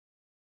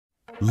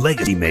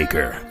Legacy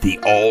Maker, the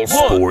All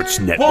Sports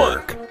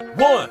Network.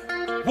 Welcome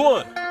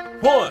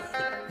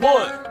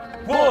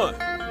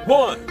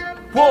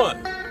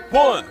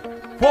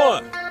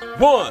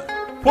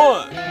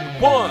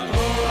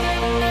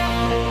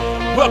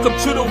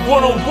to the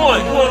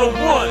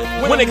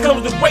one-on-one. When it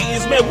comes to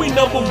ratings, man, we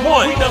number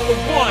one.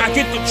 I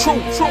get the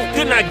truth,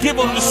 then I give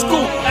them the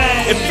scoop.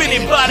 If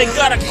anybody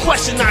got a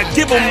question, I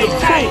give them the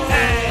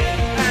proof.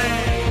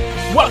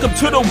 Welcome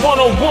to the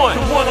one-on-one.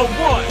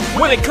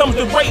 When it comes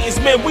to ratings,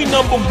 man, we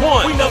number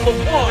one.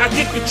 I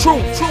get the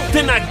truth,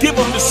 then I give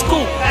them the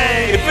scoop.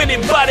 If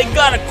anybody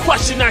got a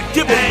question, I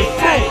give them the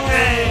proof.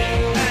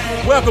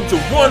 Welcome to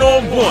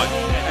one-on-one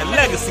at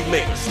Legacy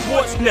Maker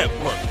Sports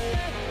Network.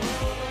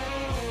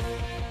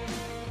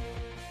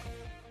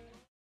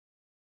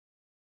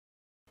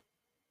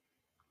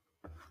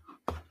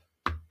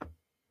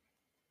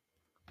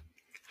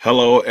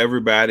 Hello,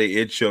 everybody.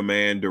 It's your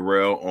man,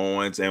 Darrell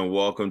Owens, and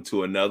welcome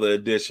to another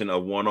edition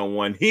of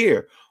One-on-One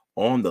here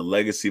on the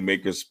Legacy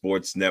Maker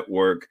Sports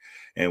Network.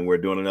 And we're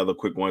doing another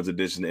quick ones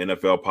edition of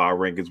NFL Power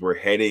Rankings. We're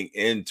heading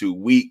into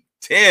week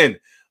 10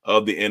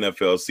 of the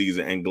NFL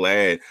season, and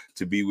glad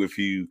to be with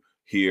you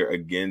here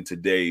again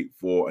today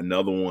for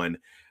another one.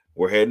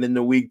 We're heading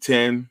into week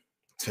 10.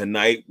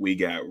 Tonight, we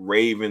got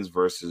Ravens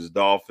versus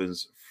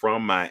Dolphins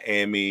from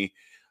Miami.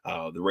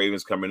 The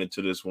Ravens coming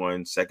into this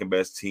one, second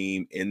best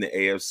team in the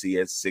AFC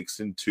at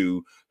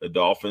 6-2. The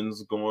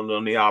Dolphins going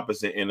on the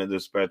opposite end of the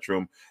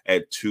spectrum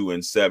at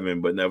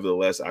 2-7. But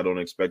nevertheless, I don't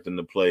expect them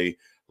to play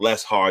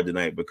less hard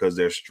tonight because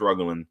they're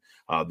struggling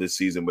this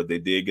season. But they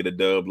did get a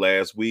dub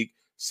last week.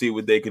 See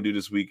what they can do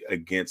this week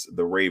against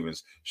the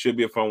Ravens. Should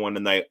be a fun one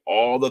tonight.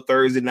 All the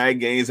Thursday night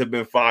games have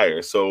been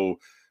fire. So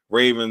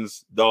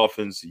Ravens,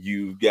 Dolphins,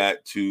 you've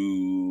got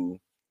to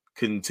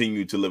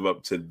continue to live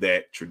up to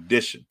that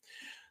tradition.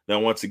 Now,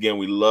 once again,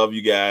 we love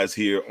you guys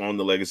here on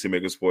the Legacy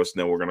Maker Sports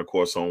Network and, of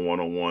course, on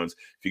one-on-ones.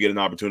 If you get an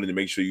opportunity,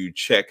 make sure you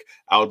check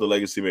out the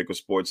Legacy Maker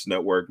Sports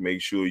Network.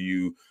 Make sure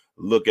you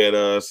look at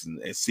us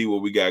and see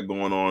what we got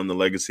going on in the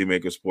Legacy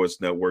Maker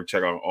Sports Network.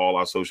 Check out all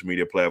our social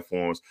media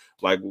platforms,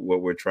 like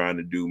what we're trying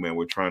to do, man.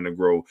 We're trying to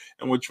grow,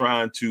 and we're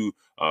trying to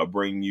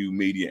bring you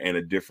media in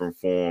a different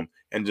form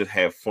and just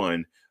have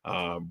fun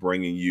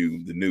bringing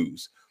you the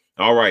news.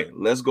 All right,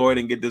 let's go ahead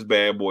and get this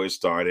bad boy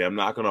started. I'm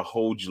not going to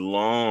hold you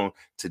long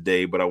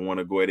today, but I want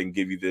to go ahead and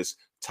give you this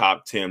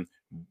top 10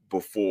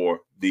 before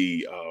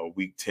the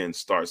week 10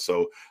 starts.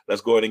 So let's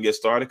go ahead and get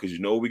started, because you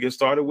know what we get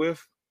started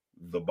with?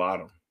 The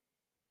bottom.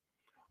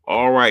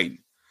 All right,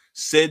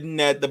 sitting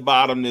at the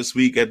bottom this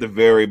week, at the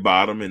very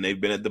bottom, and they've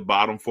been at the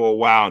bottom for a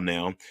while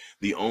now,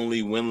 the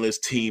only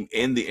winless team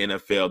in the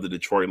NFL, the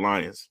Detroit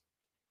Lions.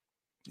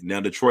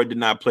 Now, Detroit did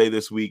not play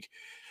this week,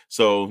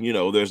 so, you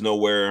know, there's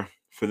nowhere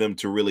for them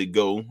to really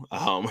go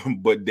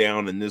but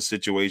down in this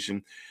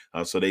situation.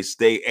 So they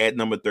stay at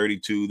number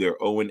 32. They're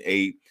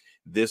 0-8.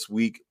 This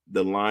week,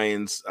 the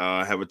Lions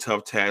have a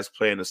tough task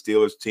playing the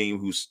Steelers team,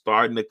 who's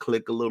starting to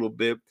click a little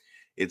bit.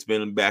 It's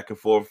been back and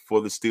forth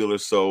for the Steelers.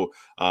 So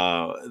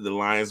the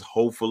Lions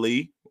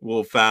hopefully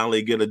will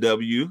finally get a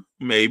W,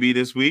 maybe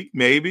this week,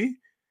 maybe.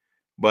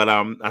 But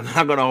I'm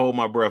not going to hold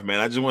my breath, man.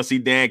 I just want to see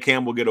Dan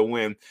Campbell get a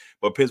win.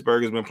 But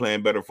Pittsburgh has been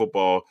playing better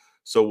football,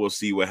 so we'll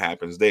see what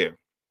happens there.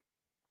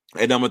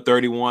 At number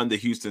 31, the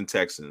Houston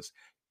Texans,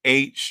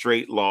 8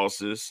 straight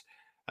losses.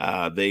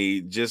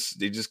 They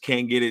just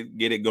can't get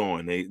it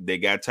going. They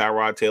got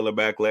Tyrod Taylor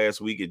back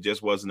last week. It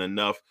just wasn't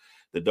enough.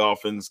 The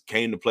Dolphins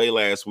came to play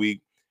last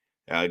week,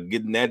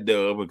 getting that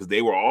dub, because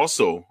they were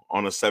also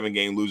on a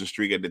 7-game losing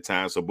streak at the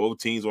time. So both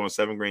teams were on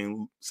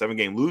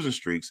 7-game losing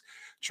streaks,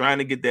 trying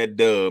to get that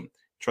dub,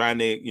 trying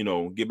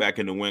to get back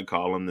in the win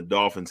column. The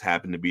Dolphins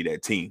happen to be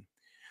that team.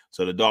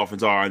 So the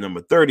Dolphins are our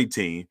number 30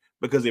 team,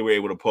 because they were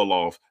able to pull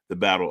off the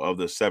battle of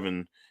the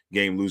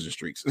 7-game losing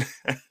streaks.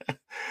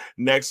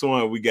 Next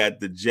one, we got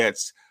the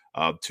Jets,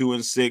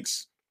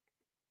 2-6.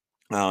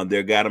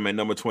 They got them at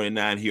number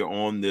 29 here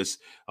on this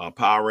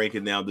power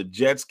ranking. Now, the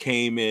Jets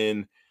came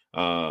in,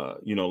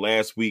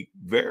 last week,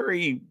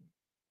 very,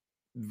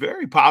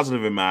 very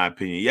positive in my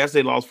opinion. Yes,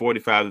 they lost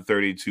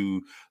 45-30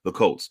 to the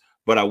Colts,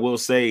 but I will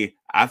say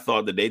I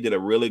thought that they did a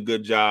really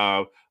good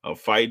job of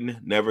fighting,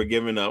 never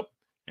giving up.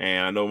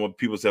 And I know when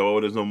people say, "Oh,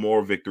 there's no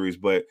more victories,"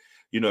 but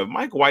if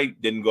Mike White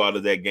didn't go out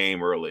of that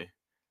game early,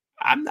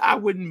 I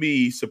wouldn't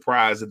be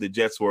surprised if the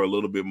Jets were a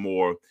little bit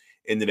more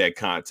into that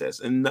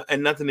contest. And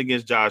nothing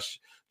against Josh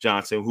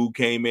Johnson, who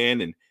came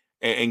in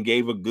and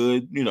gave a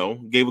good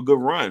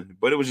run,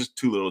 but it was just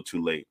too little,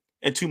 too late,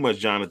 and too much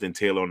Jonathan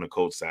Taylor on the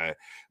Colts side.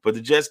 But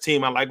the Jets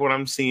team, I like what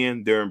I'm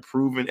seeing. They're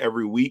improving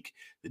every week.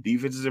 The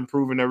defense is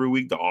improving every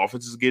week. The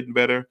offense is getting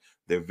better.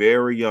 They're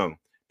very young.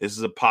 This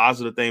is a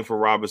positive thing for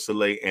Robert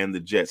Saleh and the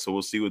Jets. So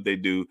we'll see what they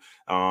do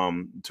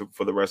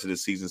for the rest of the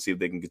season, see if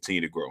they can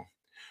continue to grow.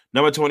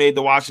 Number 28,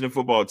 the Washington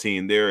football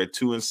team. They're at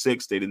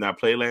 2-6. They did not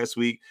play last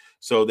week,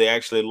 so they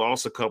actually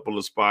lost a couple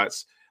of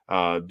spots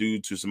due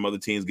to some other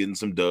teams getting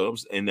some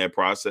dubs in that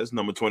process.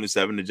 Number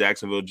 27, the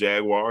Jacksonville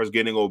Jaguars,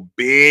 getting a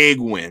big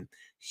win,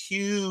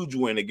 huge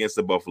win against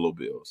the Buffalo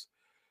Bills.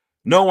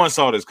 No one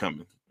saw this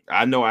coming.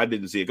 I know I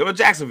didn't see it coming.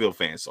 Jacksonville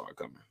fans saw it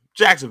coming.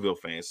 Jacksonville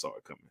fans saw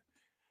it coming.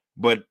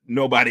 But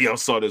nobody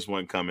else saw this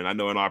one coming. I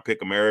know in our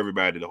pick 'em,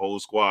 everybody, the whole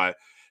squad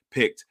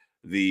picked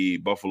the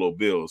Buffalo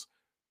Bills.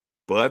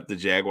 But the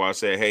Jaguars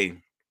said, hey,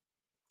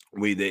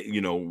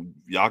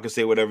 y'all can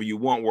say whatever you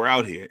want. We're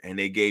out here. And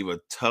they gave a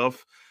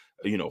tough,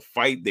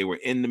 fight. They were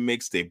in the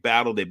mix. They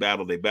battled.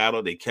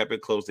 They kept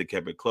it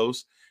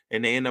close.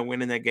 And they ended up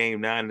winning that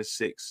game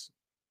 9-6.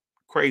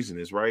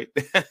 Craziness, right?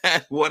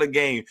 What a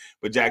game.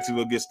 But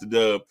Jacksonville gets the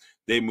dub.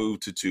 They move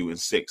to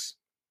 2-6.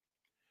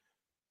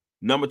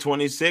 Number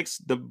 26,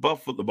 the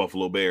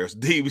Buffalo Bears,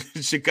 the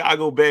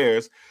Chicago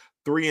Bears,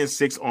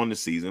 3-6 on the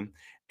season.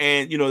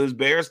 And, this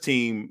Bears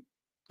team,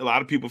 a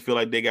lot of people feel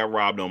like they got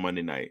robbed on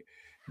Monday night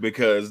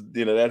because,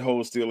 that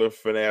whole Steelers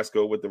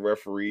fiasco with the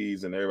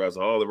referees and everybody's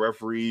like, the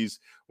referees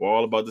were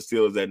all about the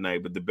Steelers that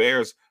night. But the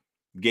Bears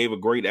gave a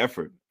great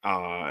effort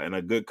and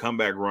a good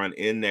comeback run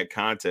in that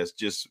contest.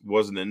 Just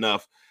wasn't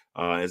enough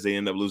as they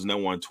end up losing that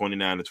one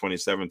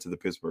 29-27 to the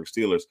Pittsburgh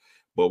Steelers.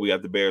 But we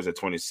got the Bears at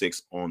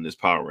 26 on this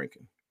power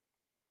ranking.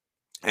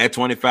 At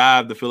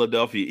 25, the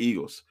Philadelphia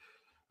Eagles.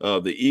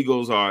 The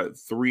Eagles are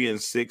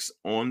 3-6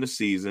 on the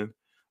season.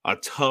 A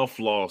tough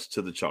loss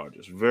to the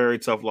Chargers. Very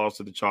tough loss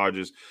to the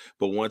Chargers.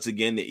 But once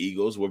again, the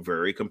Eagles were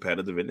very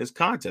competitive in this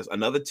contest.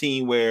 Another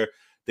team where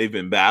they've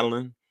been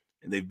battling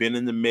and they've been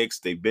in the mix.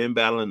 They've been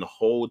battling the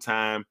whole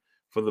time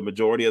for the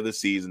majority of the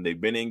season. They've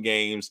been in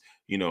games.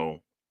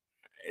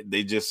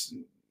 They just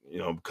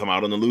come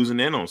out on the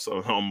losing end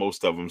on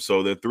most of them.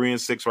 So they're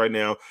 3-6 right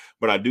now.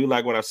 But I do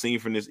like what I've seen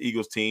from this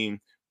Eagles team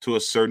to a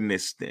certain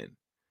extent.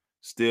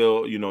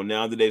 Still,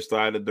 now that they've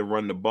started to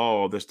run the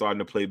ball, they're starting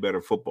to play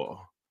better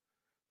football.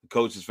 The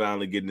coach is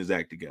finally getting his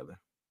act together.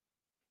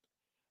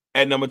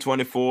 At number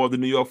 24, the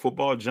New York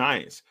Football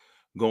Giants,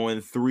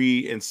 going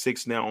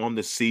 3-6 now on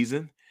the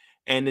season.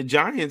 And the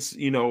Giants,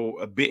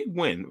 a big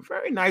win,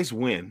 very nice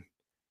win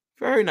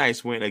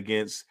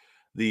against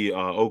the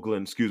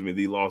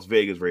the Las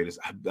Vegas Raiders.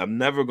 I'm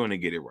never going to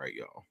get it right,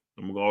 y'all.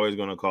 I'm always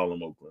going to call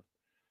them Oakland.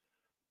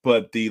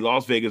 But the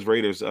Las Vegas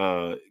Raiders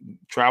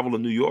traveled to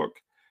New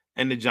York,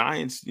 and the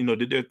Giants,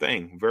 did their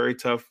thing. Very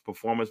tough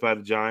performance by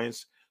the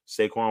Giants.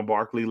 Saquon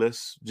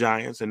Barkley-less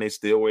Giants, and they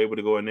still were able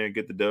to go in there and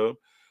get the dub.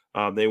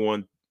 They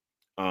won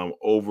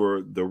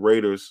over the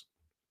Raiders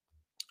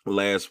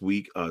last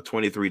week,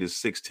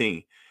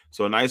 23-16.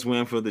 So a nice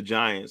win for the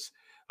Giants,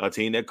 a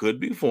team that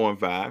could be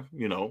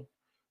 4-5.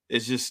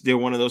 It's just they're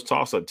one of those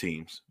toss-up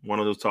teams.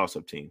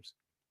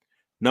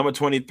 Number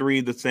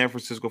 23, the San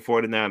Francisco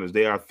 49ers.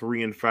 They are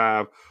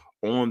 3-5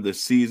 on the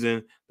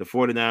season. The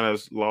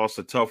 49ers lost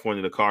a tough one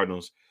to the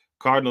Cardinals.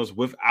 Cardinals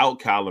without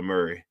Kyler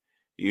Murray,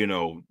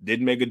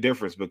 didn't make a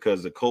difference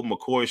because the Colt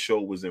McCoy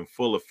show was in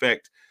full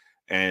effect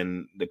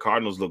and the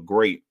Cardinals looked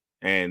great.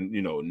 And,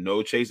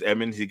 no Chase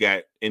Edmonds. He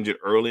got injured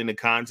early in the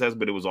contest,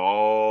 but it was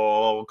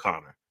all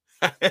Conner.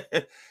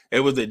 It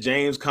was the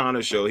James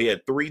Conner show. He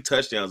had 3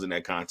 touchdowns in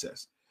that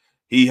contest.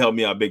 He helped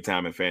me out big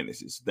time in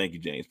fantasy. So thank you,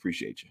 James.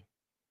 Appreciate you.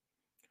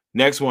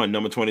 Next one,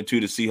 number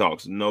 22, the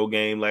Seahawks. No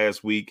game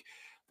last week.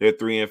 They're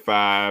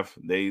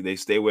 3-5. They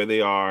stay where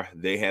they are.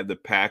 They have the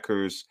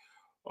Packers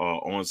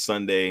on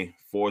Sunday,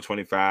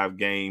 4:25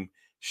 game.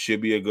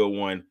 Should be a good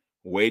one.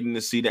 Waiting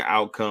to see the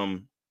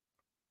outcome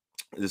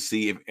to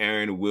see if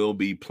Aaron will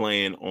be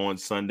playing on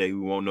Sunday. We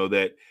won't know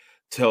that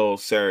till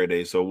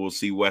Saturday, so we'll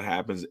see what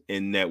happens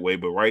in that way.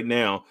 But right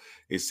now,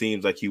 it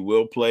seems like he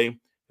will play.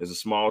 There's a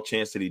small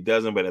chance that he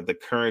doesn't, but at the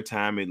current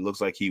time, it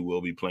looks like he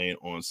will be playing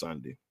on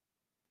Sunday.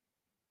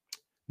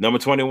 Number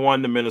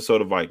 21, the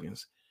Minnesota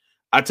Vikings.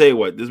 I tell you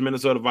what, this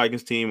Minnesota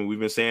Vikings team, and we've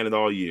been saying it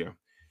all year,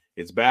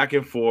 it's back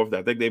and forth.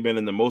 I think they've been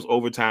in the most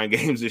overtime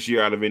games this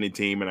year out of any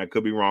team, and I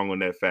could be wrong on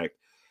that fact.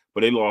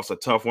 But they lost a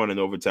tough one in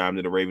overtime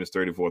to the Ravens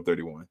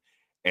 34-31.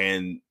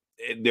 And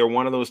they're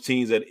one of those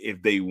teams that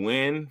if they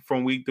win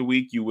from week to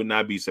week, you would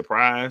not be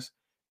surprised.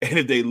 And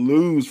if they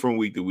lose from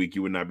week to week,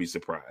 you would not be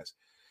surprised.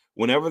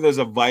 Whenever there's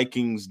a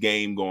Vikings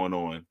game going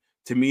on,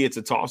 to me, it's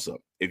a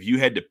toss-up. If you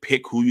had to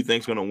pick who you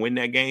think is going to win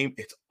that game,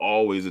 it's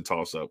always a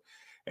toss-up.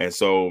 And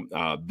so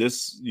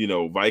this,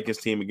 Vikings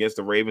team against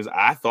the Ravens,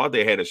 I thought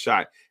they had a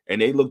shot, and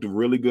they looked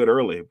really good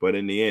early. But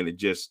in the end, it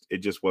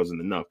just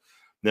wasn't enough.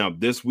 Now,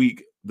 this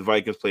week, the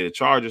Vikings play the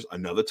Chargers,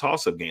 another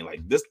toss-up game.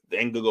 Like, this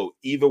thing could go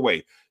either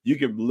way. You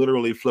could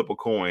literally flip a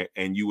coin,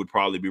 and you would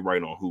probably be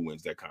right on who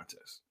wins that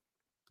contest.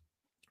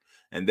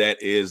 And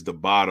that is the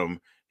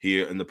bottom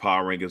here in the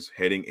power rankings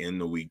heading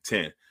into week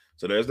 10.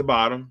 So there's the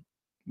bottom.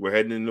 We're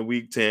heading into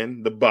week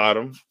 10, the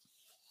bottom.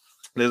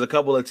 There's a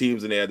couple of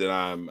teams in there that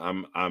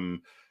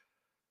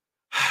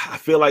I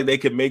feel like they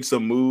could make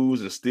some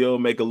moves and still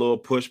make a little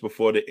push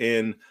before the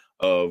end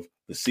of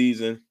the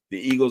season. The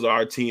Eagles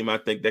are a team I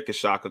think that could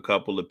shock a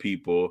couple of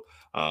people.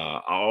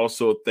 I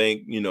also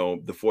think,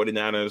 the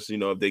 49ers,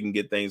 if they can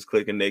get things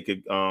clicking, they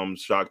could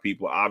shock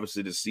people.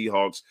 Obviously, the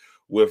Seahawks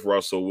with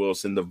Russell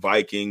Wilson, the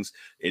Vikings,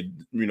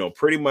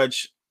 pretty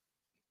much,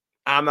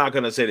 I'm not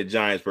going to say the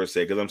Giants per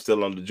se because I'm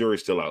still on the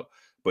jury's still out.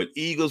 But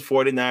Eagles,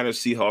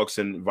 49ers, Seahawks,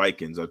 and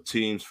Vikings are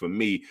teams for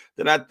me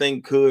that I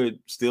think could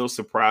still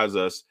surprise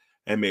us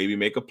and maybe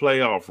make a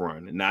playoff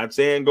run. Not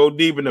saying go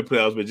deep in the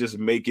playoffs, but just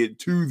make it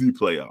to the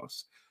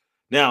playoffs.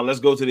 Now, let's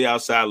go to the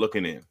outside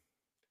looking in.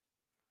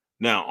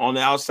 Now, on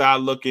the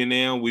outside looking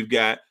in, we've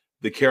got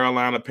the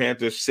Carolina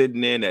Panthers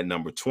sitting in at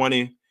number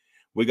 20.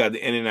 We got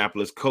the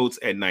Indianapolis Colts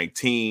at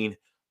 19,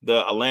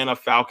 the Atlanta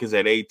Falcons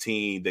at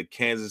 18, the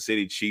Kansas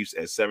City Chiefs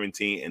at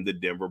 17, and the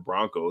Denver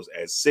Broncos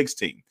at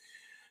 16.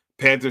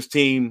 Panthers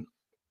team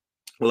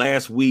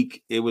last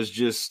week, it was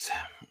just,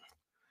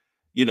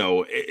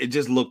 it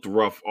just looked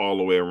rough all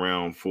the way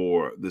around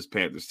for this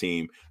Panthers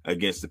team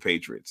against the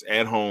Patriots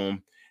at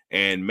home.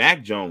 And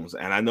Mac Jones,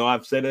 and I know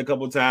I've said it a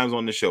couple of times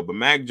on the show, but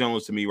Mac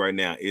Jones to me right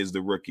now is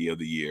the rookie of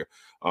the year.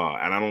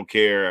 And I don't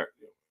care,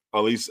 at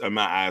least in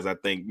my eyes, I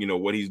think,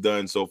 what he's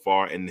done so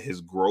far and his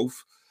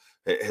growth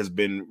has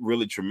been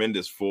really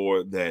tremendous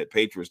for that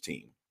Patriots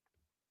team.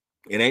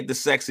 It ain't the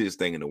sexiest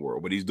thing in the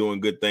world, but he's doing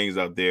good things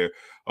out there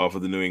for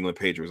the New England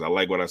Patriots. I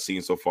like what I've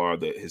seen so far,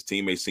 that his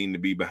teammates seem to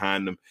be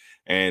behind him.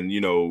 And,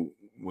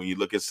 when you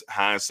look at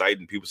hindsight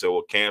and people say,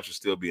 well, Cam should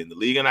still be in the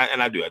league. And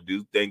I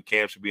do think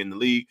Cam should be in the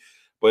league.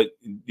 But,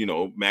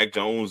 Mac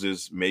Jones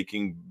is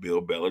making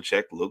Bill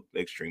Belichick look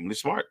extremely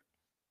smart.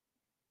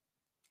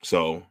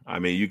 So, I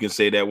mean, you can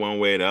say that one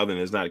way or the other,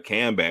 and it's not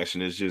Cam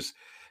bashing. It's just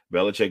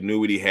Belichick knew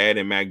what he had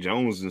in Mac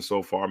Jones, and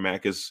so far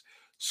Mac is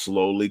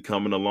slowly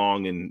coming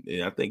along, and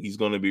I think he's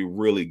going to be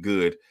really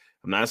good.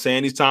 I'm not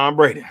saying he's Tom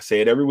Brady. I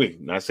say it every week.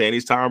 I'm not saying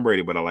he's Tom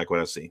Brady, but I like what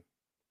I see.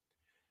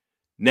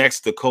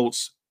 Next, the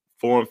Colts,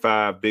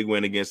 4-5, big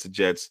win against the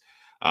Jets.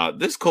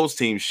 This Colts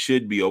team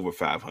should be over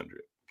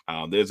 500.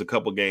 There's a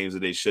couple games that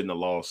they shouldn't have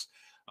lost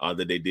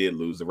that they did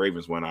lose. The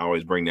Ravens one, I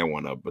always bring that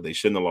one up, but they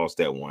shouldn't have lost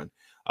that one.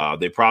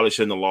 They probably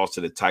shouldn't have lost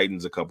to the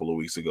Titans a couple of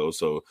weeks ago.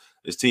 So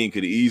this team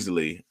could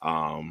easily,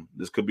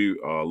 this could be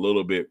a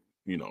little bit,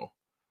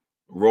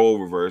 role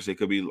reverse. It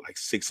could be like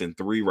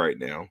 6-3 right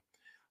now.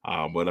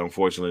 But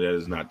unfortunately, that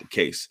is not the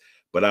case.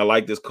 But I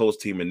like this Colts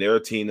team, and they're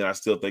a team that I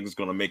still think is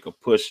going to make a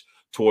push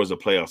towards the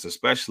playoffs,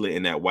 especially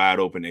in that wide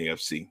open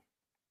AFC.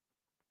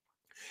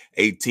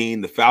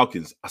 18, the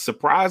Falcons, a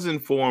surprising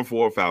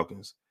 4-4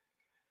 Falcons.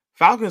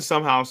 Falcons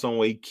somehow, some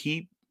way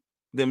keep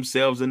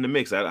themselves in the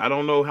mix. I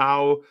don't know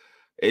how.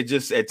 It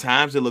just, at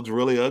times it looks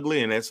really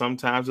ugly, and at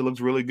sometimes it looks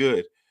really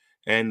good.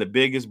 And the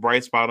biggest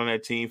bright spot on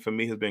that team for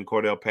me has been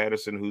Cordell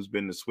Patterson, who's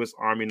been the Swiss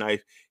Army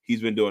knife.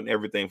 He's been doing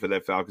everything for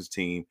that Falcons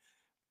team.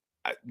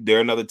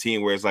 They're another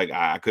team where it's like,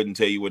 I couldn't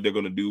tell you what they're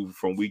going to do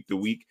from week to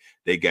week.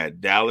 They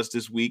got Dallas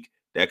this week.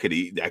 That could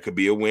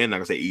be a win. I'm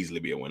going to say easily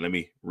be a win. Let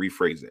me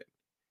rephrase that.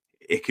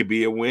 It could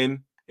be a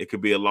win. It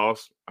could be a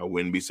loss. I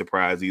wouldn't be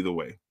surprised either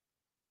way.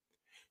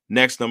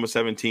 Next, number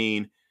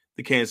 17,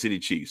 the Kansas City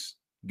Chiefs.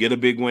 Get a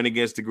big win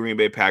against the Green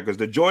Bay Packers.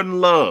 The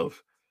Jordan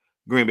Love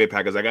Green Bay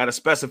Packers. I got to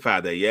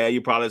specify that. Yeah,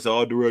 you probably say,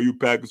 oh, Darrell, you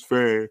Packers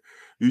fan.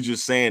 You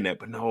just saying that.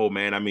 But no,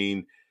 man, I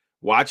mean,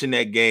 watching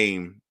that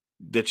game,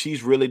 the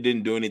Chiefs really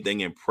didn't do anything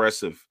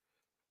impressive,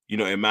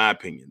 in my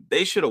opinion.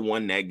 They should have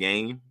won that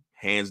game,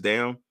 hands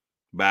down,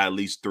 by at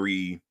least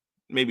 3,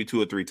 maybe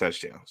 2 or 3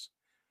 touchdowns.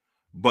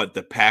 But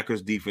the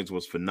Packers defense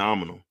was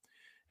phenomenal.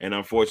 And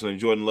unfortunately,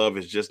 Jordan Love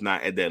is just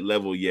not at that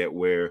level yet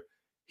where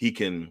he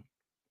can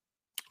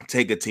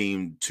take a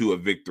team to a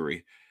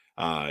victory.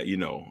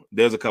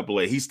 There's a couple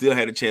of, he still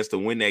had a chance to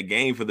win that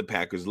game for the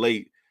Packers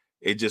late.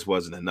 It just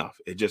wasn't enough.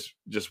 It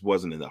just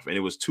wasn't enough. And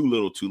it was too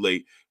little too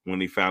late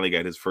when he finally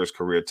got his first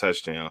career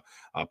touchdown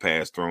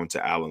pass thrown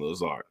to Allen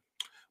Lazard.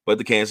 But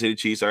the Kansas City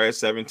Chiefs are at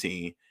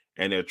 17,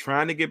 and they're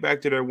trying to get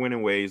back to their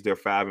winning ways. They're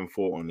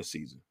 5-4 on the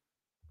season.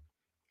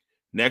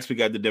 Next, we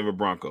got the Denver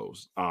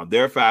Broncos.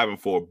 They're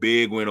 5-4,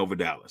 big win over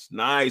Dallas.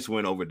 Nice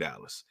win over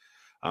Dallas.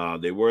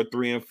 They were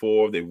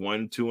 3-4. They've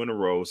won 2 in a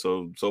row.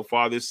 So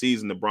far this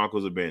season, the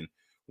Broncos have been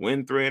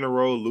win 3 in a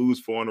row,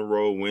 lose 4 in a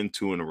row, win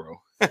 2 in a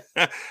row.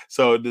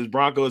 So this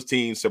Broncos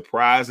team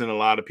surprising a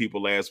lot of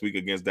people last week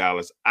against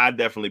Dallas. I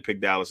definitely picked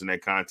Dallas in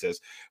that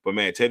contest. But,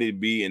 man, Teddy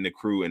B and the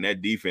crew and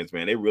that defense,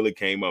 man, they really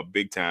came up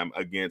big time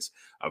against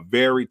a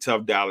very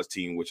tough Dallas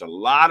team, which a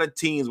lot of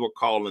teams were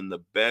calling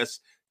the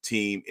best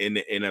team in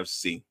the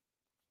NFC.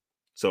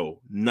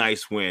 So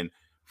nice win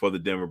for the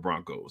Denver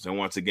Broncos. And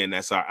once again,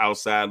 that's our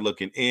outside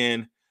looking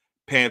in.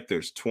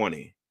 Panthers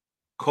 20,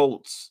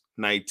 Colts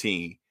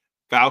 19,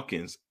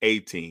 Falcons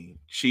 18,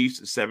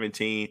 Chiefs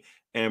 17,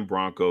 and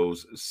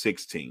Broncos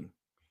 16.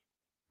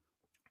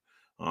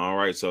 All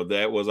right, so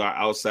that was our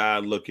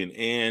outside looking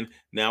in.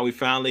 Now we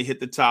finally hit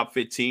the top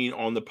 15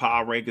 on the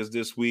power rankings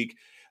this week.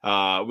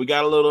 We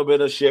got a little bit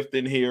of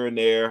shifting here and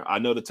there. I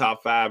know the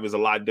top 5 is a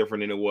lot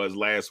different than it was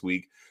last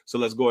week. So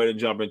let's go ahead and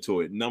jump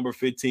into it. Number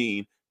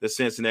 15, the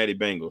Cincinnati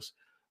Bengals.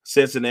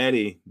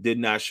 Cincinnati did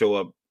not show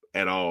up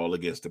at all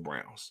against the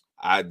Browns.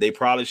 They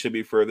probably should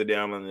be further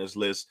down on this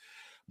list,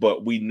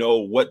 but we know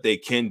what they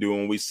can do,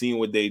 and we've seen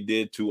what they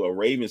did to a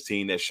Ravens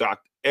team that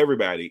shocked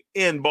everybody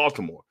in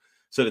Baltimore.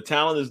 So the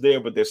talent is there,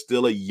 but they're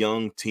still a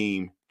young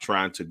team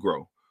trying to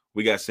grow.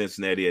 We got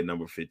Cincinnati at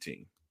number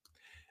 15.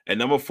 At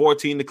number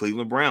 14, the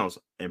Cleveland Browns.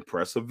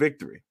 Impressive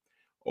victory.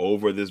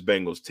 over this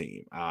Bengals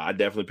team. I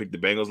definitely picked the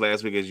Bengals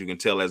last week, as you can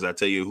tell, as I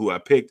tell you who I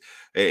picked.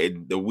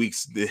 The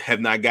weeks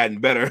have not gotten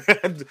better.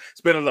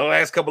 It's been the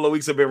last couple of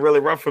weeks have been really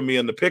rough for me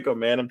in the pick-em,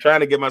 man. I'm trying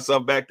to get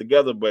myself back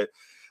together, but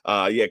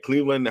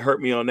Cleveland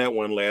hurt me on that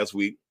one last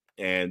week.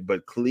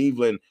 But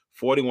Cleveland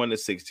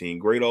 41-16,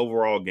 great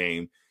overall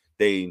game.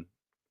 They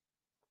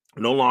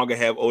no longer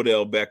have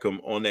Odell Beckham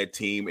on that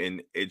team,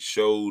 and it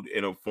showed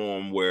in a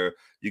form where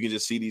you can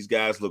just see these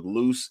guys look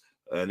loose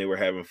and they were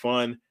having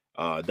fun.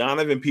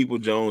 Donovan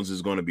Peoples-Jones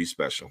is going to be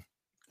special.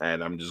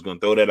 And I'm just going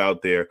to throw that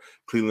out there.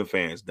 Cleveland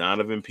fans,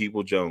 Donovan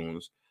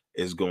Peoples-Jones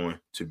is going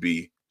to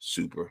be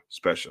super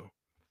special.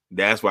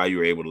 That's why you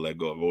were able to let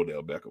go of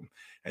Odell Beckham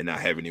and not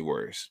have any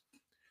worries.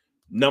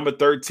 Number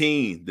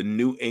 13, the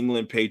New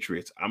England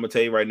Patriots. I'm going to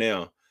tell you right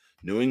now,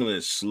 New England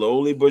is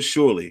slowly but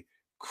surely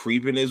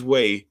creeping its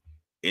way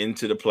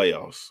into the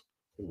playoffs.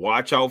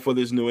 Watch out for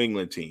this New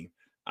England team.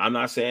 I'm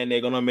not saying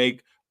they're going to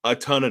make a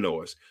ton of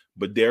noise,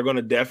 but they're going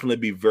to definitely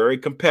be very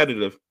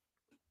competitive.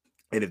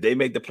 And if they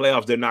make the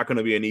playoffs, they're not going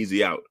to be an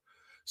easy out.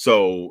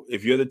 So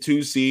if you're the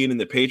 2 seed and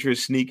the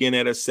Patriots sneak in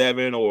at a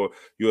 7, or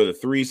you're the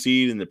 3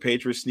 seed and the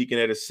Patriots sneak in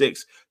at a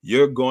 6,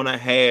 you're going to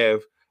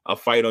have a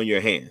fight on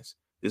your hands.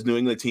 This New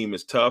England team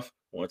is tough.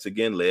 Once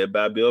again, led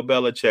by Bill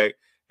Belichick,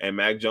 and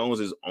Mac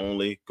Jones is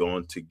only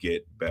going to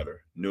get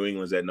better. New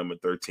England's at number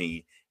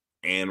 13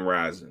 and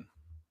rising.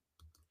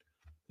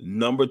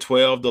 Number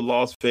 12, the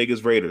Las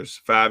Vegas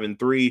Raiders,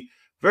 5-3.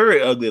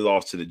 Very ugly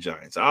loss to the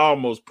Giants. I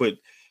almost put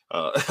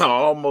the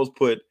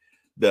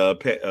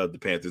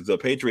Panthers, the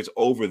Patriots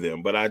over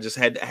them, but I just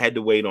had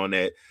to wait on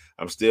that.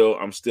 I'm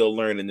still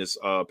learning this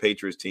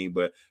Patriots team,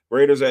 but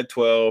Raiders at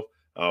 12.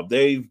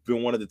 They've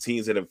been one of the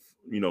teams that have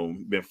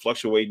been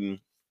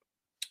fluctuating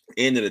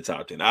into the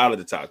top 10, out of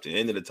the top 10,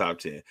 into the top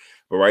 10.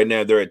 But right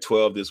now they're at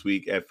 12 this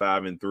week at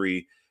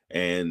 5-3,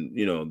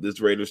 and this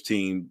Raiders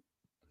team,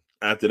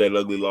 after that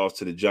ugly loss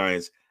to the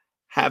Giants,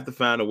 have to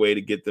find a way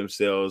to get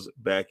themselves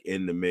back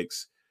in the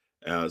mix.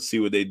 See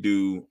what they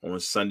do on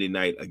Sunday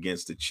night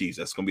against the Chiefs.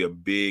 That's going to be a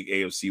big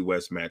AFC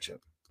West matchup.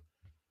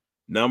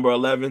 Number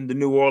 11, the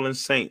New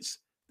Orleans Saints.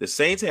 The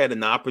Saints had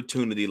an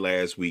opportunity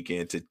last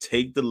weekend to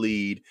take the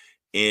lead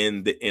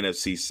in the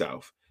NFC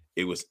South.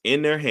 It was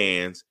in their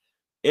hands,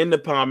 in the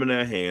palm of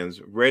their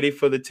hands, ready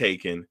for the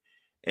taking,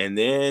 and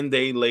then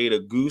they laid a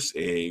goose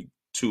egg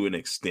to an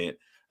extent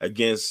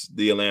against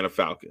the Atlanta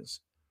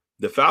Falcons.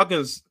 The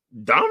Falcons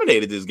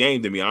dominated this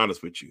game, to be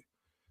honest with you.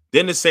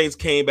 Then the Saints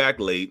came back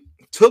late,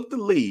 took the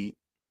lead.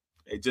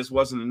 It just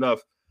wasn't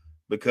enough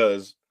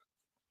because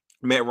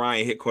Matt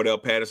Ryan hit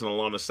Cordell Patterson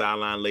along the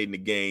sideline late in the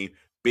game.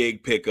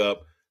 Big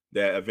pickup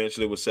that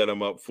eventually would set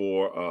them up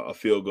for a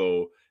field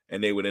goal,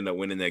 and they would end up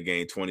winning that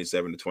game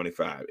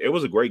 27-25. It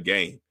was a great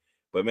game.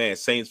 But, man,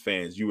 Saints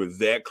fans, you were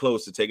that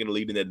close to taking the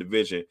lead in that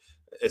division,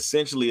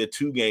 essentially a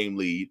 2-game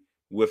lead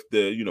with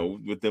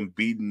with them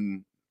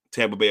beating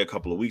Tampa Bay a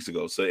couple of weeks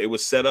ago. So it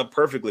was set up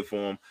perfectly for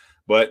them.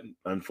 But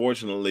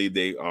unfortunately,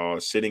 they are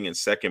sitting in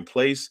second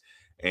place,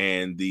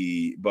 and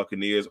the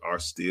Buccaneers are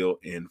still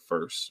in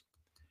first.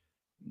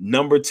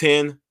 Number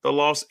 10, the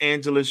Los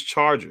Angeles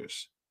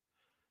Chargers.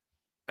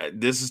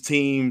 This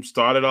team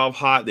started off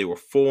hot. They were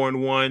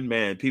 4-1.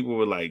 Man, people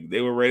were like,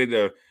 they were ready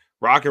to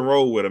rock and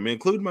roll with them,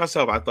 including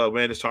myself. I thought,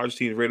 man, this Chargers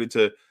team is ready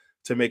to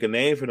make a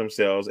name for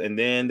themselves. And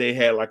then they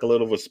had like a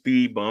little of a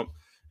speed bump,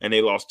 and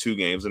they lost 2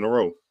 games in a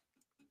row.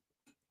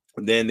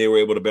 And then they were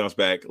able to bounce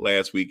back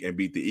last week and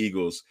beat the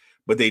Eagles,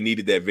 but they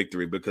needed that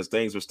victory because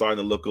things were starting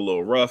to look a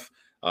little rough.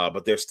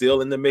 But they're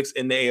still in the mix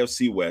in the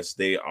AFC West.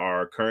 They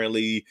are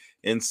currently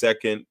in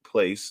second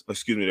place.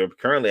 Excuse me, they're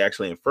currently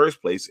actually in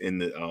first place in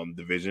the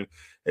division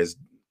as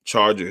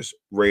Chargers,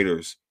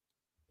 Raiders,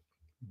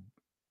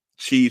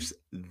 Chiefs,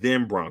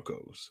 then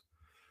Broncos.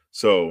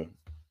 So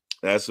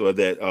that's what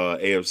that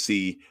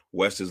AFC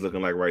West is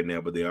looking like right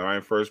now. But they are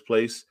in first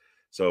place.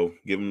 So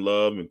give them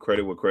love and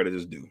credit where credit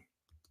is due.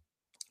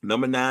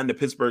 Number 9, the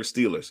Pittsburgh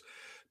Steelers.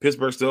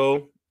 Pittsburgh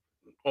still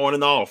on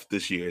and off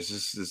this year. It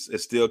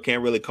still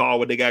can't really call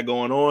what they got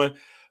going on.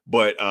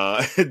 But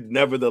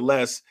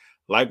nevertheless,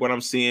 like what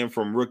I'm seeing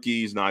from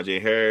rookies,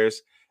 Najee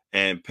Harris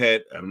and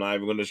Pat, I'm not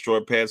even going to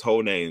destroy Pat's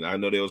whole name. I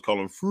know they was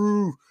calling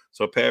Frou.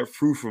 So Pat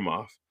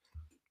Frufimov.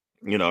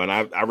 And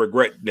I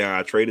regret now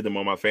I traded them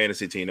on my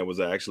fantasy team. That was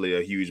actually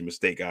a huge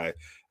mistake. I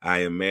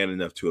am man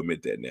enough to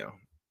admit that now.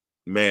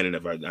 Man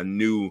enough. I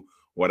knew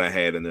what I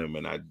had in them,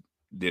 and I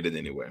did it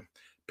anyway.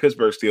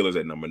 Pittsburgh Steelers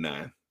at number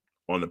 9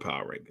 on the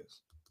power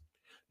rankings.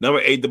 Number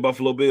 8, the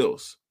Buffalo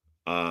Bills.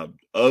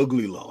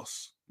 Ugly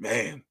loss.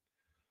 Man.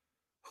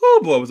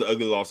 Oh, boy, it was an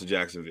ugly loss to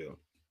Jacksonville.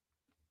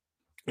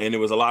 And there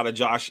was a lot of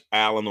Josh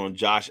Allen on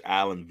Josh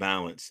Allen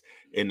balance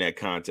in that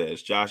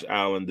contest. Josh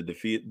Allen,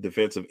 the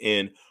defensive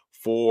end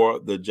for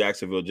the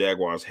Jacksonville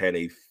Jaguars, had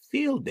a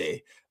field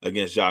day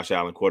against Josh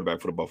Allen,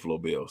 quarterback for the Buffalo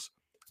Bills.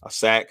 A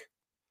sack,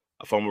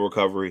 a fumble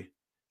recovery,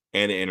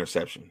 and an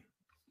interception.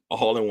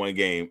 All in one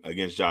game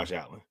against Josh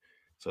Allen.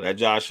 So that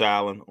Josh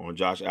Allen on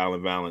Josh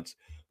Allen balance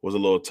was a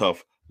little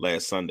tough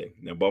last Sunday.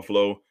 Now,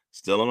 Buffalo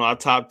Still in our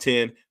top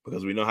 10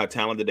 because we know how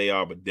talented they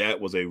are, but that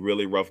was a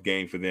really rough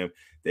game for them.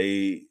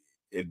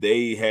 If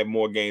they have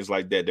more games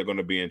like that, they're going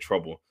to be in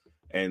trouble,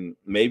 and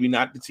maybe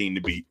not the team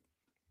to beat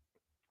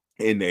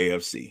in the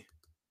AFC.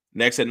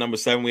 Next at number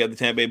 7, we have the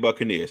Tampa Bay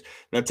Buccaneers.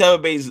 Now,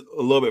 Tampa Bay's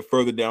a little bit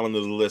further down on the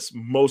list,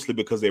 mostly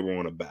because they were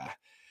on a bye.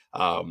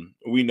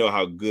 We know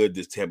how good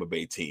this Tampa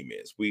Bay team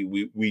is.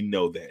 We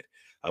know that.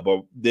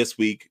 But this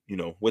week,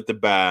 with the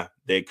bye,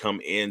 they come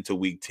into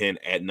week 10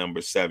 at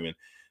number 7,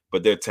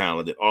 but they're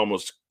talented,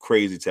 almost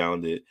crazy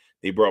talented.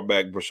 They brought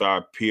back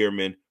Brashad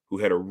Perriman, who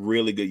had a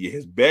really good year,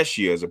 his best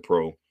year as a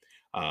pro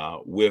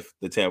with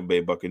the Tampa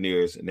Bay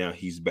Buccaneers. And now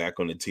he's back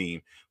on the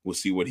team. We'll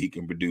see what he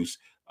can produce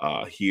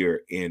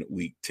here in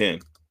week 10.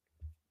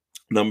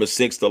 Number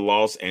 6, the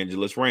Los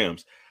Angeles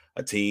Rams,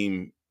 a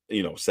team,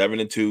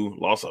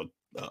 7-2, lost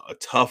a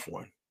tough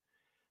one.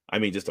 I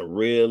mean, just a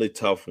really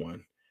tough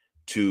one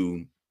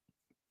to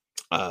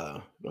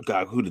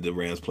God, who did the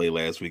Rams play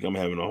last week? I'm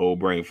having a whole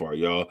brain fart,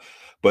 y'all.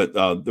 But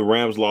the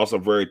Rams lost a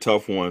very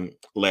tough one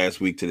last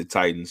week to the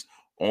Titans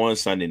on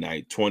Sunday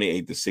night,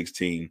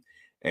 28-16.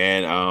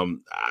 And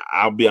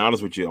I'll be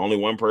honest with you, only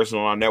one person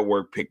on our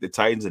network picked the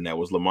Titans, and that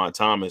was Lamont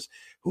Thomas,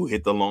 who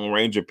hit the Lone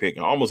Ranger pick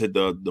and almost hit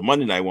the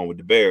Monday night one with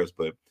the Bears,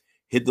 but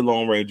hit the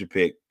Lone Ranger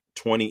pick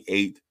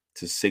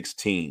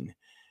 28-16.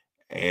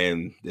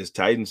 And this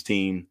Titans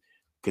team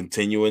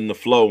continuing the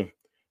flow.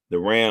 The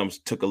Rams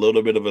took a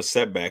little bit of a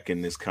setback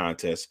in this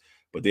contest,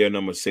 but they're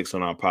number 6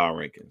 on our power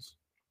rankings.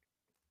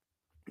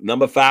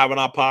 Number 5 on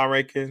our power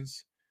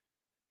rankings,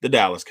 the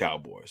Dallas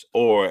Cowboys,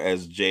 or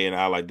as Jay and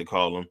I like to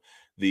call them,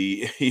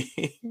 the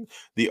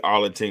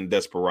Arlington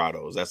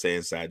Desperados. That's an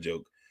inside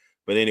joke.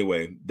 But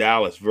anyway,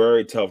 Dallas,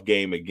 very tough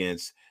game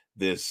against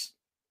this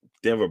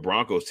Denver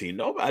Broncos team.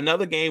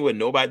 Another game with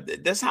nobody.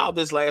 That's how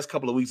this last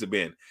couple of weeks have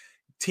been.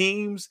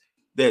 Teams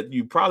that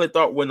you probably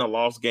thought wouldn't have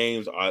lost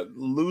games are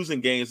losing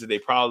games that they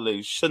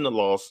probably shouldn't have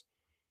lost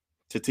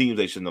to teams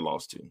they shouldn't have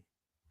lost to,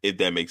 if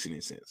that makes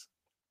any sense.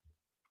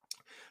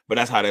 But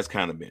that's how that's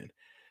kind of been.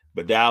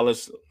 But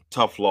Dallas,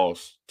 tough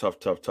loss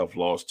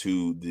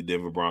to the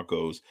Denver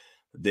Broncos.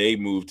 They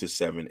moved to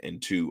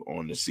 7-2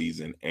 on the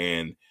season.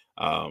 And,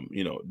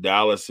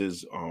 Dallas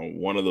is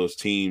one of those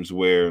teams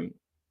where,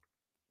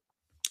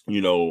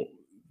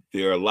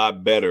 they're a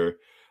lot better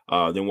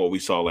than what we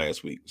saw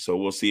last week. So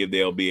we'll see if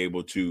they'll be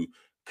able to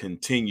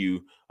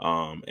continue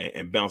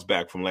and bounce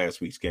back from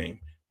last week's game.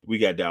 We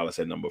got Dallas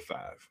at number 5.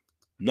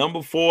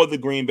 Number 4, the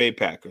Green Bay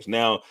Packers.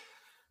 Now,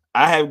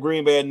 I have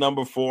Green Bay at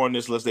number 4 on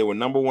this list. They were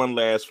number 1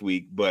 last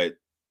week, but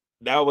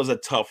that was a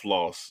tough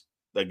loss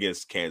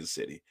against Kansas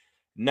City.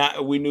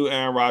 We knew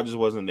Aaron Rodgers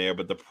wasn't there,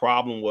 but the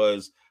problem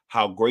was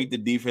how great the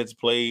defense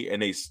played,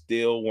 and they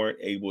still weren't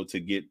able to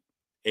get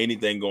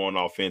anything going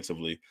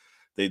offensively.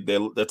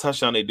 The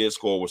touchdown they did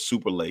score was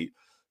super late.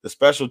 The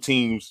special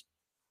teams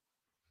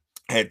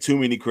had too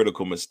many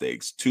critical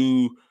mistakes,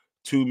 two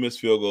missed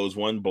field goals,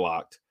 1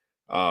 blocked.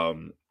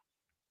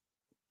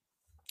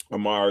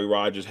 Amari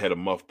Rodgers had a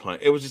muff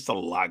punt. It was just a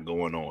lot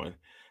going on.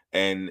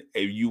 And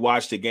if you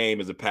watch the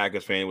game as a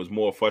Packers fan, it was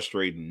more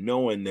frustrating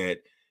knowing that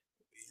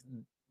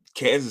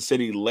Kansas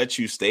City let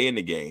you stay in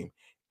the game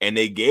and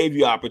they gave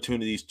you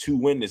opportunities to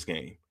win this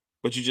game,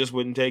 but you just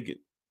wouldn't take it.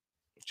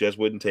 Just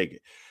wouldn't take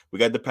it. We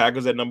got the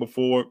Packers at number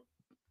 4,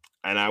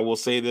 and I will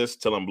say this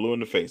till I'm blue in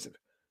the face of it.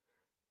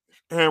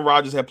 Aaron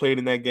Rodgers had played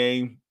in that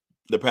game,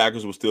 the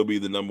Packers will still be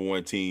the number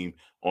 1 team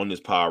on this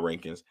power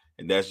rankings,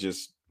 and that's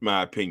just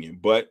my opinion.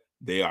 But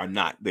they are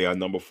not. They are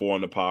number 4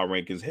 on the power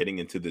rankings heading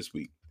into this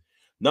week.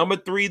 Number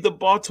 3, the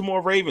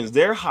Baltimore Ravens,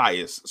 their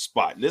highest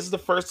spot. This is the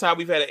first time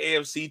we've had an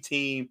AFC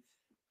team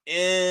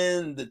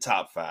in the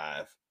top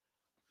 5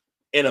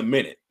 in a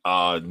minute.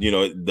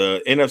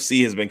 The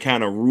NFC has been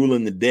kind of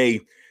ruling the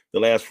day the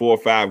last 4 or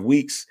 5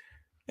 weeks.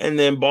 And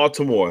then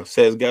Baltimore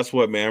says, guess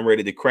what, man? I'm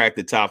ready to crack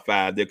the top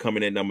 5. They're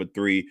coming in number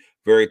 3.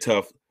 Very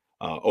tough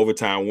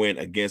overtime win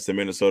against the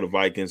Minnesota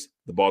Vikings.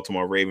 The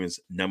Baltimore Ravens,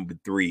 number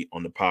 3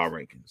 on the power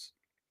rankings.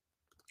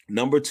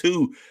 Number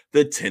 2,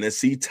 the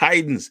Tennessee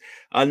Titans,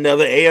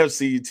 another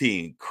AFC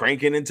team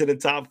cranking into the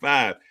top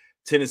 5.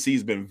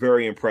 Tennessee's been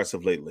very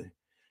impressive lately.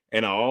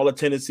 And all the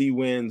Tennessee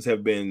wins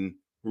have been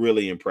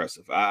really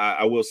impressive.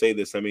 I will say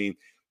this. I mean,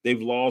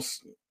 they've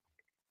lost,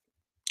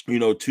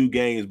 2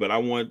 games, but I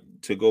want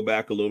to go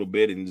back a little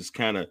bit and just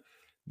kind of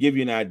give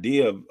you an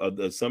idea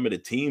of some of the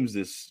teams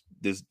this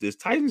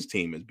Titans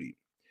team has beat.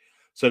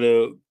 So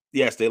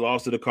they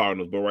lost to the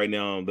Cardinals, but right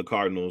now the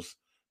Cardinals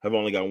have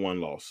only got 1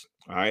 loss.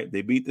 All right.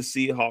 They beat the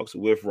Seahawks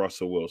with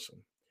Russell Wilson.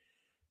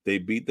 They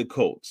beat the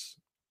Colts.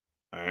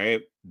 All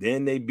right.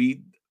 Then they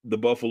beat the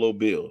Buffalo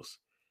Bills.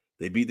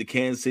 They beat the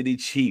Kansas City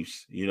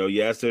Chiefs.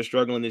 Yes, they're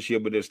struggling this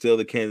year, but they're still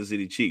the Kansas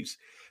City Chiefs.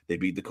 They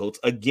beat the Colts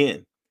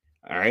again.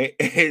 All right.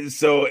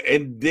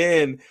 And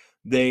then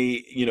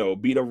they,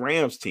 beat a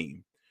Rams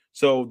team.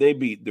 So they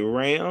beat the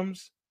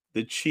Rams,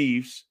 the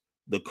Chiefs,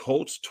 the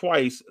Colts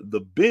twice, the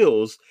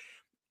Bills,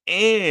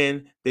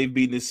 and they've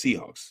beaten the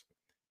Seahawks.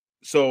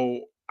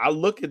 So I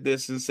look at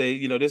this and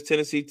say, this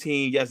Tennessee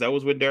team, yes, that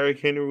was when Derrick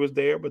Henry was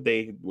there, but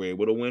they were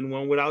able to win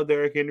one without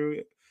Derrick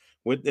Henry.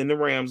 within the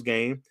Rams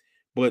game.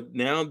 But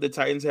now the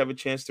Titans have a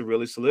chance to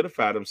really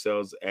solidify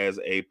themselves as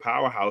a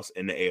powerhouse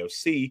in the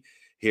AFC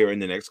here in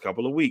the next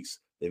couple of weeks.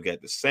 They've got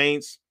the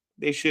Saints.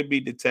 They should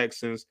beat the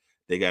Texans.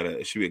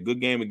 It should be a good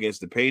game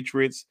against the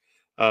Patriots.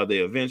 They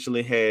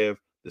eventually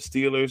have the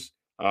Steelers.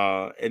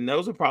 And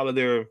those are probably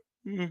their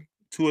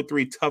 2 or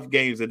 3 tough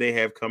games that they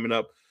have coming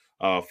up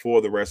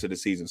for the rest of the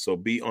season. So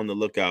be on the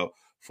lookout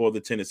for the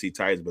Tennessee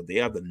Titans. But they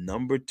are the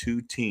number 2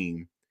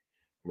 team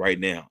right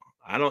now.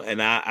 I'm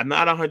not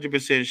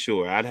 100%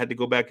 sure. I'd have to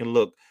go back and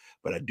look,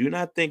 but I do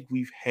not think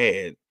we've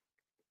had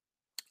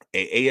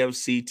an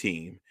AFC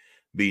team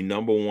be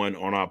number 1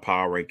 on our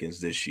power rankings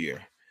this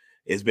year.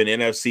 It's been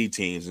NFC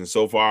teams, and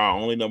so far our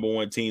only number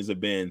 1 teams have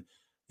been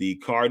the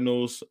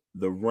Cardinals,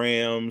 the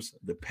Rams,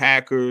 the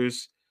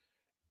Packers,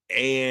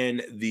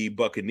 and the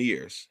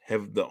Buccaneers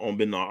have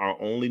been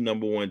our only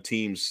number 1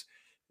 teams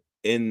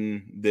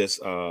in this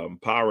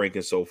power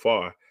ranking so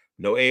far.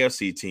 No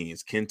AFC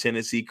teams. Can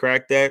Tennessee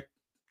crack that?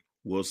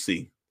 We'll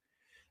see.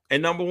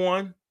 And number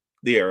 1,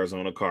 the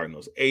Arizona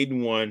Cardinals.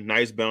 8-1.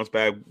 Nice bounce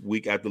back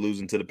week after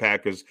losing to the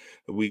Packers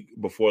the week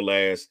before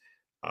last.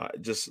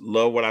 Just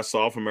love what I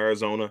saw from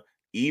Arizona,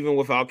 even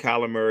without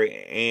Kyler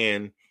Murray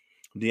and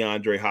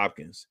DeAndre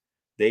Hopkins.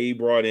 They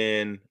brought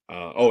in,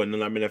 and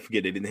then I'm going to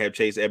forget, they didn't have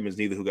Chase Edmonds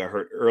neither, who got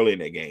hurt early in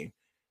that game.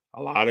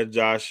 A lot of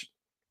Josh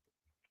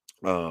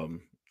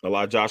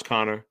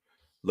Conner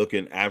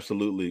looking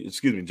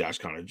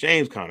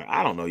James Conner.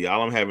 I don't know,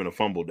 y'all. I'm having a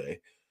fumble day.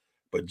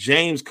 But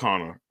James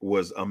Conner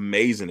was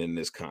amazing in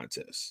this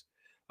contest.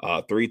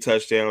 3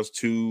 touchdowns,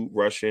 2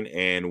 rushing,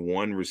 and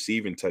 1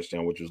 receiving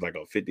touchdown, which was like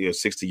a 50 or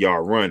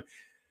 60-yard run.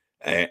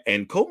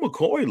 And Colt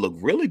McCoy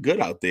looked really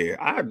good out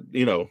there. I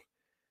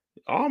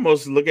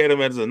almost look at him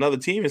as another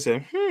team and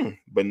say,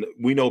 but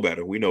we know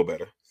better.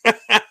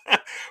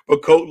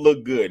 But Colt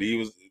looked good.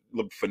 He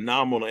looked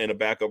phenomenal in a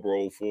backup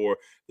role for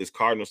this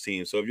Cardinals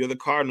team. So if you're the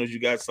Cardinals, you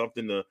got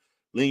something to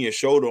lean your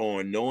shoulder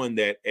on, knowing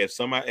that if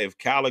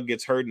Kyler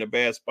gets hurt in a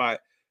bad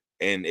spot,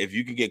 and if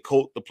you can get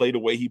Colt to play the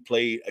way he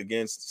played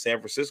against San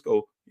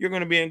Francisco, you're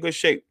going to be in good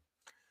shape.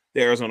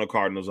 The Arizona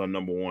Cardinals are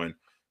number 1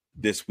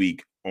 this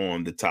week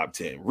on the top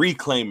 10,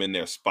 reclaiming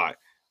their spot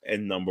at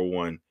number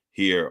 1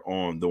 here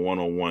on the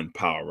 101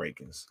 power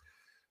rankings.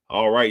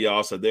 All right,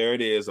 y'all. So there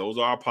it is. Those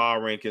are our power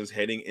rankings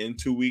heading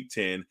into week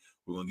 10.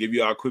 We're going to give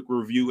you our quick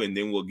review, and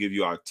then we'll give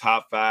you our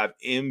top 5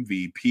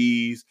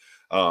 MVPs,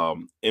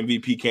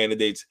 MVP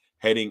candidates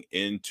heading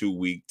into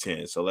week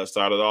 10. So let's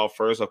start it off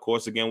first, of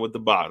course, again with the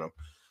bottom.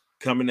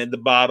 Coming at the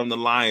bottom, the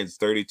Lions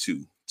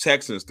 32,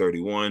 Texans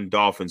 31,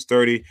 Dolphins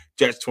 30,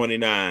 Jets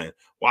 29,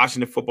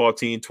 Washington football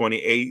team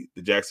 28,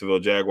 the Jacksonville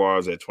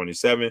Jaguars at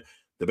 27,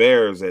 the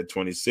Bears at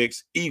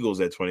 26,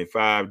 Eagles at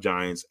 25,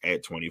 Giants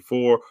at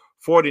 24,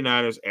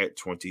 49ers at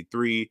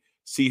 23,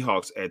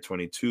 Seahawks at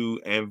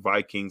 22, and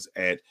Vikings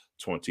at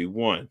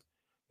 21.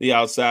 The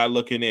outside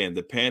looking in,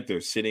 the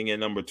Panthers sitting at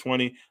number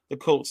 20, the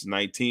Colts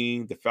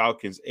 19, the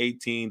Falcons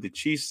 18, the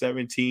Chiefs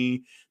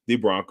 17, the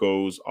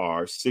Broncos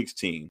are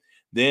 16.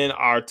 Then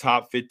our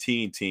top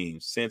 15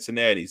 teams,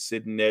 Cincinnati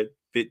sitting at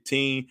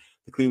 15,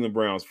 the Cleveland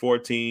Browns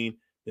 14,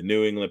 the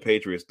New England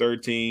Patriots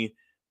 13,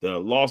 the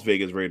Las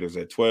Vegas Raiders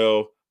at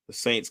 12, the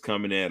Saints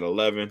coming in at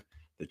 11,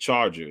 the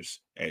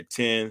Chargers at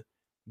 10,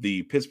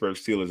 the Pittsburgh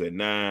Steelers at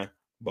 9,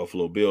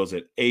 Buffalo Bills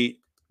at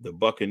 8, the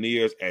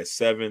Buccaneers at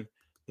 7,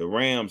 the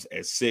Rams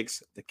at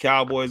 6, the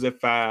Cowboys at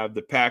 5,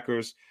 the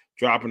Packers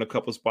dropping a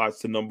couple spots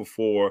to number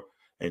 4,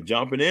 and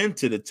jumping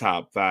into the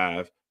top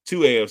 5, 2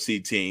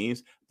 AFC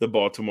teams, the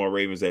Baltimore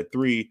Ravens at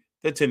 3,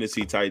 the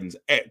Tennessee Titans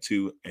at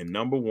 2, and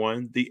number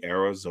 1, the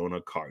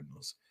Arizona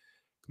Cardinals.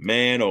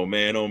 Man, oh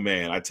man, oh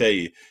man. I tell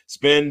you, it's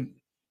been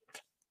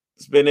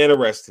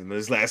interesting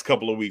this last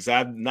couple of weeks.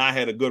 I've not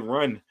had a good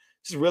run.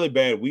 Just really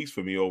bad weeks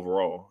for me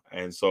overall.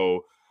 And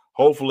so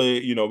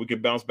hopefully, we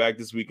can bounce back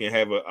this week and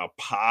have a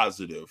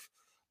positive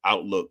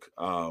outlook,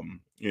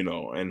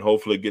 and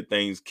hopefully get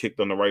things kicked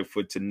on the right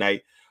foot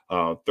tonight,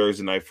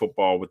 Thursday night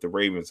football with the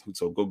Ravens.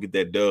 So go get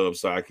that dub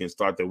so I can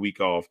start the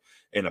week off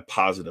in a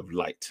positive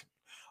light.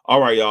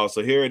 All right, y'all.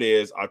 So here it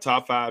is, our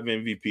top 5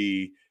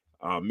 MVP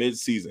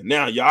mid-season.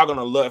 Now, y'all going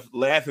to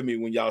laugh at me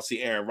when y'all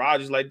see Aaron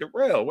Rodgers like,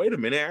 Darrell, wait a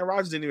minute. Aaron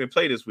Rodgers didn't even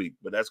play this week,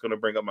 but that's going to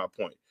bring up my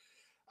point.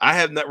 I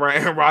have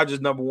Aaron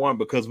Rodgers number 1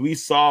 because we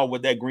saw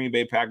what that Green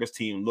Bay Packers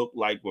team looked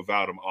like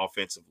without him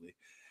offensively.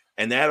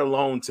 And that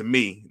alone, to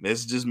me, this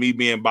is just me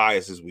being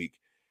biased this week,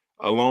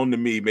 alone to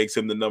me makes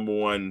him the number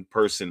 1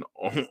 person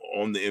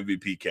on the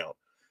MVP count.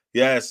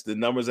 Yes, the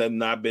numbers have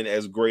not been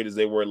as great as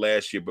they were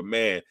last year, but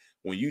man,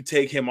 when you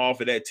take him off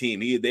of that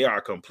team, they are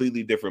a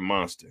completely different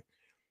monster.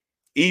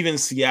 Even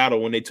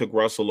Seattle, when they took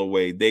Russell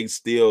away, they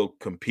still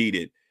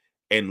competed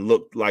and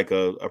looked like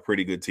a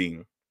pretty good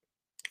team.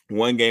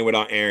 One game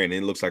without Aaron,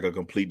 it looks like a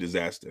complete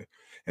disaster.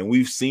 And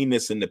we've seen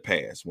this in the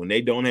past. When they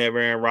don't have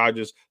Aaron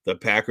Rodgers, the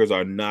Packers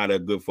are not a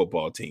good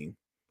football team.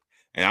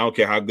 And I don't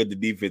care how good the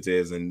defense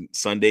is, and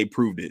Sunday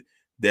proved it.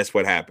 That's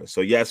what happens.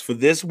 So, yes, for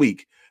this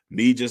week,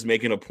 me just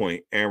making a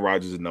point, Aaron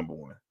Rodgers is number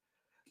 1.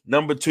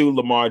 Number 2,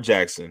 Lamar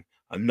Jackson.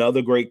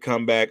 Another great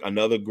comeback,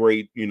 another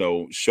great,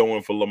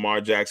 showing for Lamar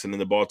Jackson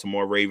and the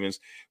Baltimore Ravens,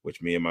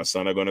 which me and my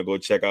son are going to go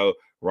check out.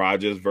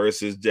 Rodgers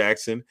versus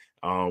Jackson,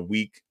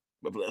 week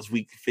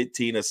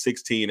 15 or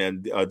 16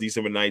 and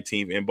December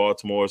 19th in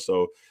Baltimore.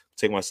 So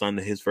take my son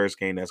to his first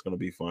game. That's going to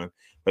be fun.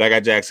 But I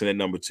got Jackson at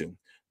number 2.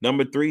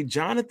 Number 3,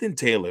 Jonathan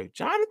Taylor.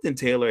 Jonathan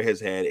Taylor has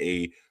had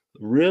a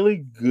really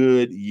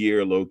good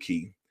year, low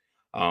key.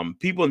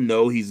 People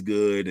know he's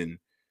good, and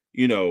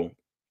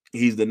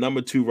he's the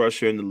number 2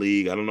 rusher in the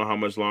league. I don't know how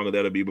much longer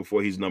that'll be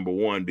before he's number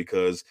 1,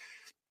 because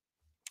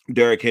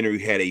Derrick Henry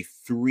had a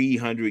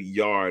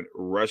 300-yard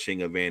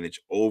rushing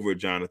advantage over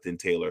Jonathan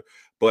Taylor.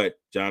 But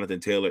Jonathan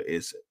Taylor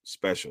is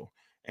special.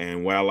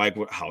 And what I like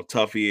how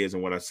tough he is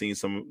and what I've seen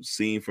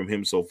from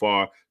him so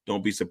far,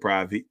 don't be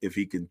surprised if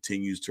he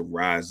continues to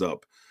rise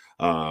up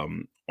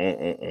on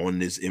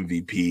this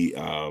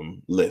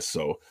MVP list.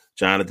 So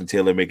Jonathan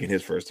Taylor making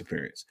his first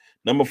appearance.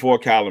 Number 4,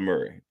 Kyler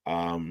Murray.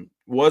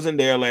 Wasn't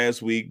there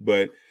last week,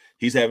 but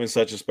he's having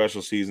such a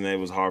special season that it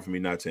was hard for me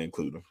not to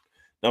include him.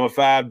 Number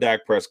 5,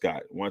 Dak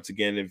Prescott. Once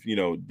again, if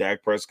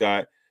Dak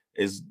Prescott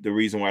is the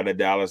reason why the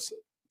Dallas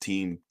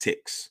team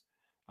ticks.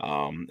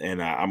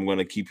 And I'm going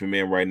to keep him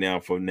in right now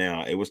for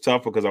now. It was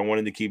tough because I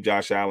wanted to keep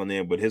Josh Allen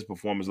in, but his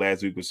performance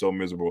last week was so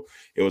miserable,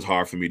 it was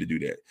hard for me to do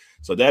that.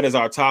 So that is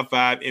our top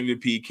 5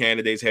 MVP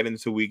candidates heading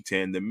into week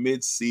 10, the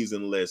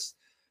mid-season list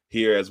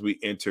here as we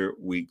enter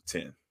week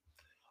 10.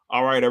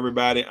 All right,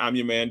 everybody, I'm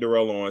your man,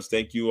 Darrell Owens.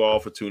 Thank you all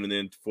for tuning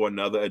in for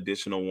another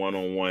additional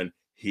one-on-one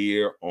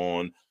here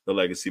on the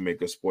Legacy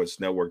Maker Sports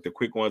Network, the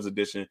Quick Ones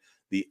edition,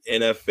 the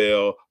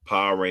NFL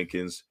Power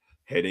Rankings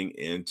heading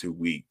into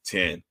week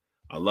 10.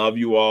 I love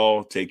you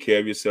all. Take care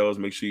of yourselves.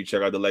 Make sure you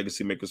check out the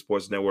Legacy Maker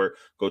Sports Network.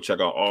 Go check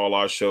out all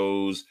our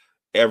shows,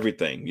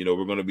 everything.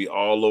 We're going to be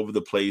all over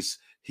the place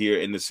here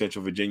in the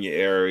Central Virginia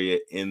area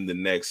in the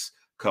next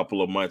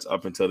couple of months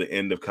up until the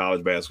end of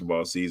college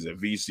basketball season.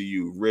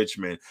 VCU,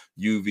 Richmond,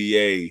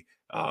 UVA,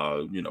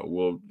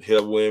 we'll hit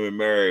up William and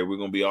Mary. We're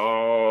going to be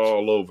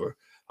all over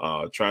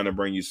trying to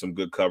bring you some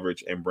good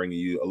coverage and bringing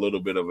you a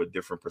little bit of a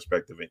different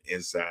perspective and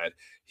inside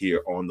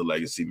here on the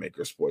Legacy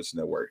Maker Sports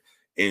Network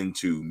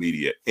into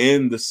media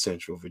in the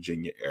Central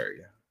Virginia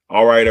area.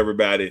 All right,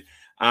 everybody.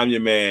 I'm your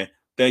man.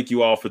 Thank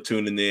you all for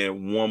tuning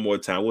in one more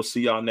time. We'll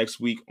see y'all next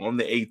week on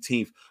the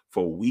 18th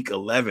for week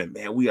 11.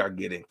 Man, we are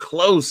getting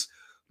close.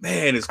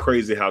 Man, it's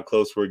crazy how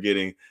close we're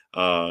getting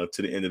to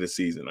the end of the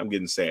season. I'm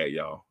getting sad,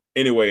 y'all.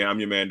 Anyway, I'm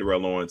your man,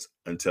 Darrell Owens.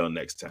 Until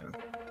next time.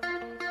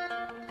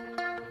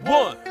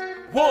 One.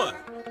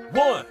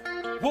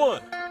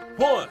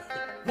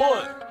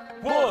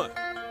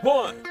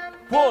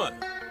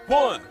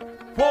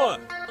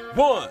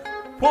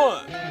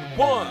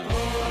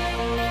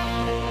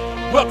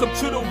 Welcome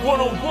to the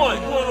one-on-one.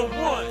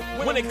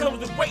 When it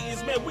comes to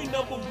ratings, man, we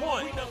number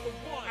one.